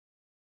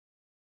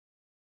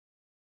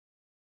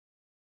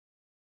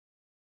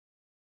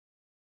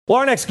Well,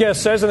 our next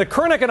guest says in the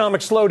current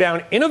economic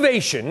slowdown,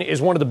 innovation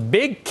is one of the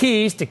big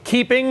keys to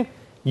keeping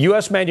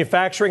U.S.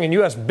 manufacturing and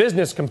U.S.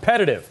 business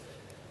competitive.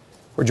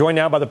 We're joined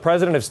now by the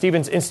president of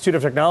Stevens Institute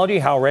of Technology,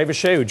 Hal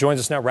Raveché, who joins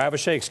us now.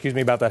 Raveché, excuse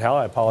me about that, Hal.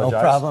 I apologize. No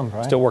problem,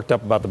 Brian. Still worked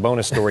up about the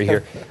bonus story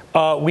here.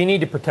 We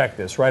need to protect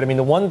this, right? I mean,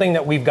 the one thing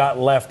that we've got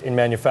left in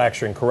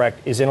manufacturing,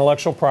 correct, is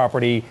intellectual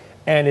property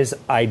and is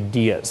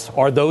ideas.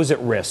 Are those at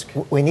risk?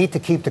 We need to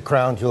keep the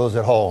crown jewels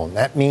at home.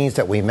 That means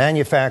that we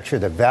manufacture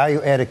the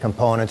value-added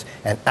components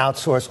and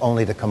outsource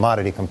only the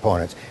commodity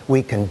components.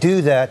 We can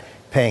do that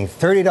paying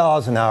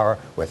 $30 an hour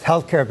with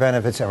health care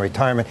benefits and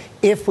retirement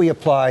if we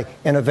apply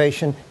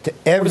innovation to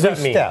every step. What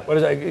does that mean? What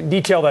does that,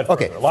 detail that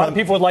further. Okay, a lot of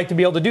people would like to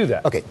be able to do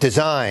that. Okay,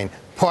 design,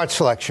 part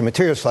selection,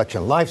 material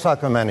selection, life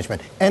cycle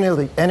management,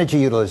 energy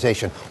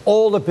utilization,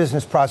 all the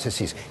business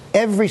processes,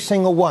 every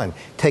single one,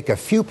 take a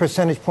few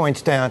percentage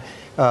points down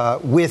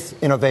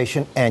with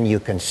innovation, and you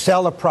can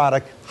sell a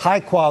product high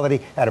quality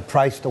at a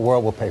price the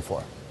world will pay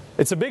for.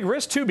 It's a big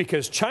risk, too,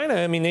 because China,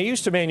 I mean, they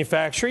used to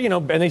manufacture,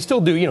 and they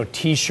still do,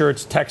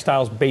 T-shirts,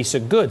 textiles,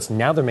 basic goods.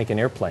 Now they're making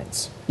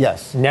airplanes.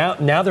 Yes. Now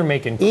they're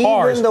making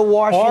cars. Even the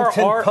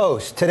Washington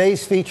Post,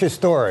 today's feature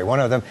story, one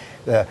of them,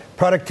 the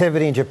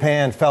productivity in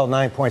Japan fell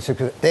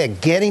 9.6%. They're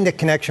getting the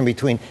connection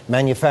between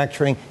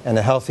manufacturing and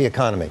the healthy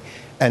economy.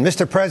 And,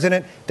 Mr.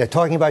 President, they're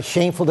talking about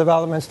shameful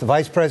developments. The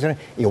Vice President,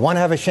 you want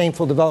to have a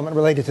shameful development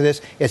related to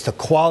this? It's the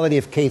quality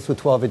of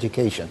K-12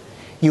 education.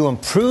 You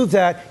improve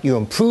that, you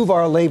improve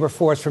our labor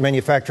force for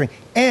manufacturing,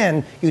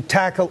 and you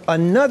tackle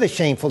another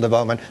shameful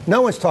development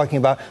no one's talking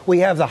about. We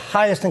have the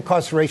highest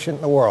incarceration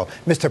in the world.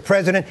 Mr.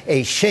 President,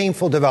 a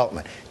shameful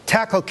development.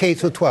 Tackle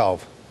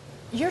K-12.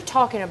 You're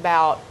talking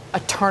about a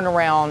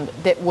turnaround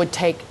that would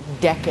take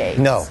decades.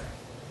 No.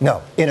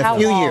 In a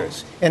few long?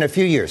 years. In a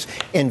few years.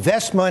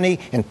 Invest money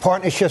in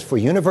partnerships for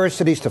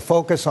universities to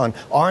focus on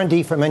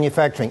R&D for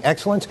manufacturing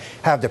excellence.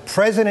 Have the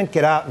president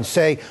get out and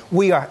say,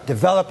 we are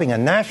developing a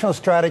national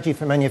strategy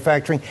for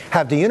manufacturing.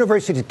 Have the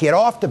universities get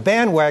off the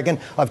bandwagon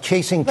of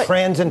chasing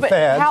trends and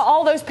fads. How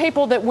all those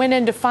people that went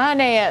into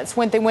finance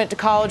when they went to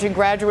college and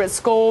graduate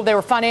school, they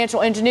were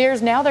financial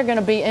engineers. Now they're going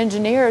to be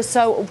engineers.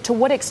 So to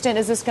what extent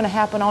is this going to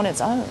happen on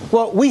its own?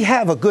 Well, we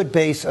have a good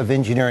base of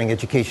engineering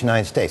education in the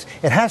United States.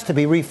 It has to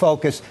be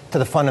refocused to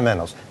the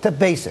fundamentals, to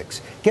basics.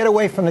 Get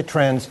away from the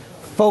trends.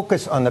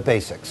 Focus on the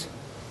basics.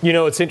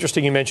 It's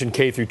interesting you mentioned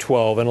K through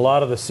 12, and a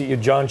lot of the CEO,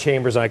 John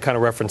Chambers, and I kind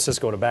of referenced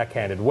Cisco in a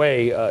backhanded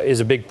way, is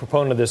a big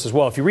proponent of this as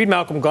well. If you read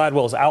Malcolm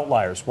Gladwell's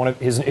Outliers, one of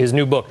his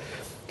new book,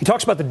 he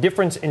talks about the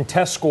difference in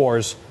test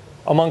scores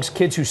amongst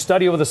kids who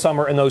study over the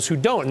summer and those who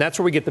don't, and that's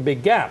where we get the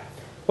big gap.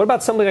 What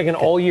about something like an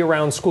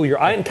all-year-round school year?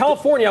 In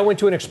California, I went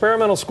to an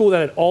experimental school that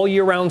had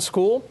all-year-round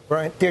school.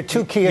 Right. There are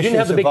two key issues. You didn't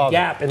have the big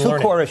gap in learning.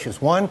 Two core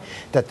issues. One,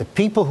 that the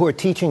people who are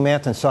teaching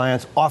math and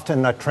science often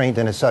are not trained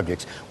in the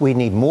subjects. We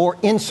need more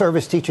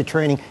in-service teacher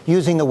training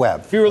using the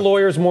web. Fewer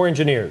lawyers, more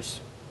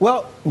engineers.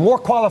 Well, more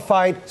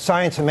qualified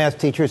science and math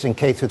teachers in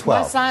K through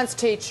 12. My science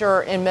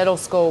teacher in middle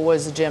school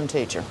was a gym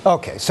teacher.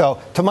 Okay,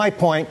 so to my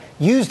point,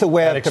 use the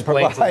web to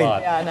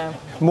provide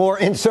more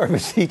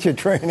in-service teacher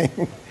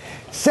training.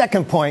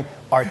 Second point,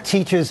 our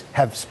teachers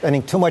have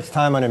spending too much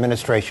time on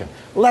administration.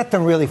 Let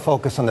them really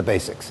focus on the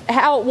basics.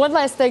 Hal, one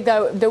last thing,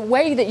 though. The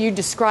way that you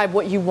describe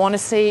what you want to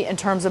see in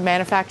terms of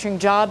manufacturing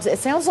jobs, it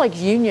sounds like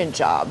union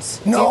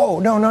jobs. No.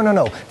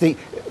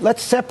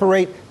 Let's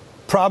separate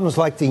problems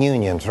like the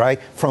unions, right,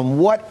 from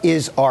what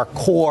is our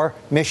core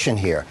mission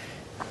here.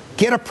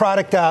 Get a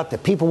product out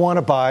that people want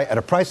to buy at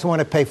a price they want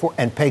to pay for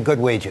and pay good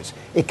wages.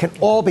 It can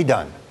all be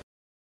done.